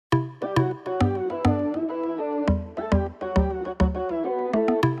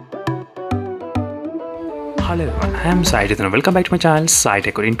Hello everyone, I am Sai and welcome back to my channel Sai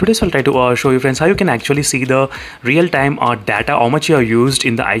Tech. In today's I'll try to show you friends how you can actually see the real-time data, how much you are used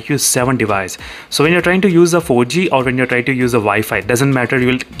in the iQOO 7 device. So when you're trying to use the 4G or when you're trying to use the Wi-Fi, it doesn't matter,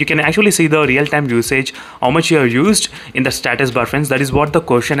 you can actually see the real-time usage, how much you are used in the status bar friends. That is what the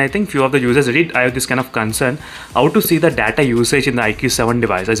question I think few of the users did. I have this kind of concern, how to see the data usage in the iQOO 7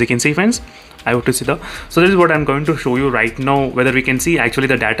 device. As you can see friends, I have to see so this is what I'm going to show you right now, whether we can see actually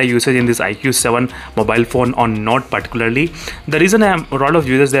the data usage in this iQOO 7 mobile phone or not particularly. The reason a lot of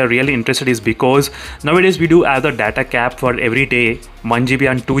users they are really interested is because nowadays we do have the data cap for every day 1 GB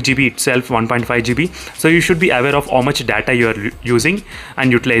and 2 GB itself 1.5 GB. So you should be aware of how much data you are using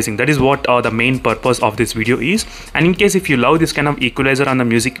and utilizing. That is what the main purpose of this video is. And in case if you love this kind of equalizer on the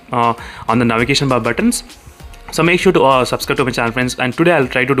music on the navigation bar buttons, so make sure to subscribe to my channel friends, and today I'll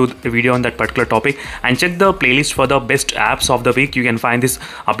try to do a video on that particular topic and check the playlist for the best apps of the week. You can find this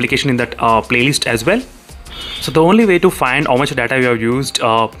application in that playlist as well. So the only way to find how much data you have used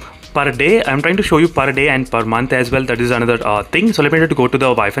per day, I'm trying to show you per day and per month as well. That is another thing. So let me try to go to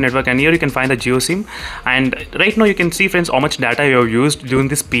the Wi-Fi network, and here you can find the Geo SIM, and right now you can see friends how much data you have used during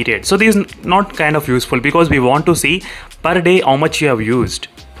this period. So this is not kind of useful because we want to see per day how much you have used.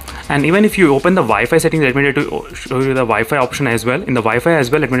 And even if you open the Wi-Fi settings, let me try to show you the Wi-Fi option as well. In the Wi-Fi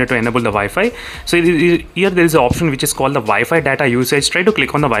as well, let me try to enable the Wi-Fi. So here there is an option which is called the Wi-Fi data usage. Try to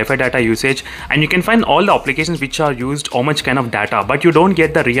click on the Wi-Fi data usage, and you can find all the applications which are used, how much kind of data, but you don't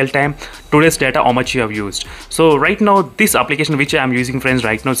get the real-time today's data, how much you have used. So right now, this application which I am using friends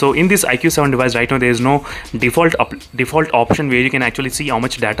right now, so in this iQOO 7 device right now, there is no default option where you can actually see how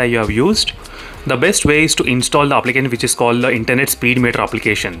much data you have used. The best way is to install the application which is called the internet speed meter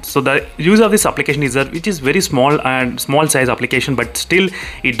application. So the use of this application is that which is very small and small size application, but still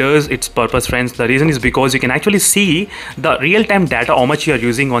it does its purpose friends. The reason is because you can actually see the real-time data, how much you are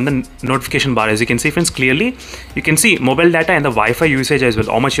using on the notification bar. As you can see friends, clearly you can see mobile data and the Wi-Fi usage as well,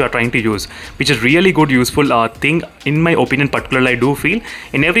 how much you are trying to use, which is really good useful thing in my opinion. Particularly I do feel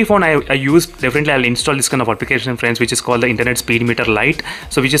in every phone I use, definitely I'll install this kind of application friends, which is called the internet speed meter lite,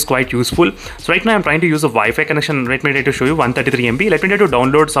 so which is quite useful. So right now I'm trying to use a Wi-Fi connection. Let me try to show you 133 MB. Let me try to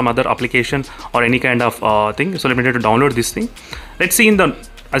download some other application or any kind of thing. So let me try to download this thing. Let's see in the,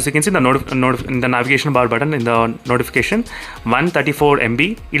 as you can see in the navigation bar button in the notification, 134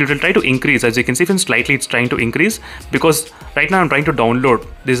 MB. It will try to increase. As you can see, slightly it's trying to increase because right now I'm trying to download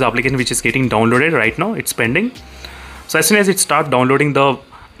this application which is getting downloaded right now. It's pending. So as soon as it starts downloading the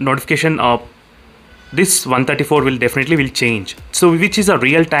notification, this 134 will definitely change. So which is a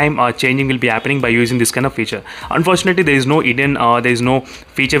real-time changing will be happening by using this kind of feature. Unfortunately, there is no hidden, there is no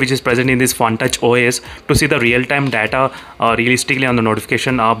feature which is present in this FunTouch OS to see the real-time data realistically on the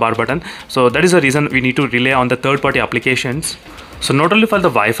notification bar button. So that is the reason we need to rely on the third-party applications. So not only for the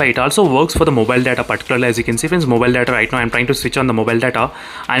Wi-Fi, it also works for the mobile data. Particularly as you can see friends, mobile data right now I'm trying to switch on the mobile data,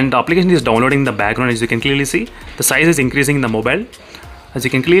 and the application is downloading in the background. As you can clearly see, the size is increasing in the mobile. As you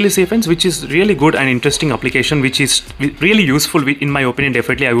can clearly see friends, which is really good and interesting application, which is really useful in my opinion.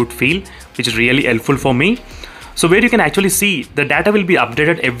 Definitely I would feel which is really helpful for me. So where you can actually see the data will be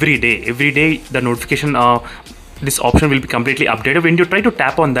updated every day the notification this option will be completely updated. When you try to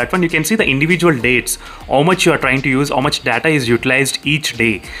tap on that one, you can see the individual dates, how much you are trying to use, how much data is utilized each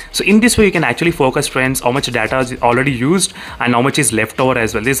day. So in this way you can actually focus friends how much data is already used and how much is left over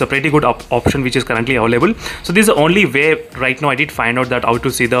as well. This is a pretty good option which is currently available. So this is the only way right now I did find out that how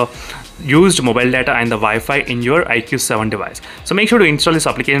to see the used mobile data and the Wi-Fi in your iQOO 7 device. So make sure to install this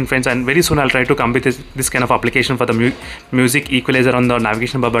application friends, and very soon I'll try to come with this kind of application for the music equalizer on the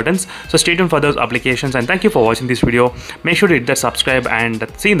navigation bar buttons. So stay tuned for those applications, and thank you for watching this video. Make sure to hit that subscribe, and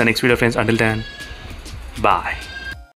see you in the next video friends. Until then, bye.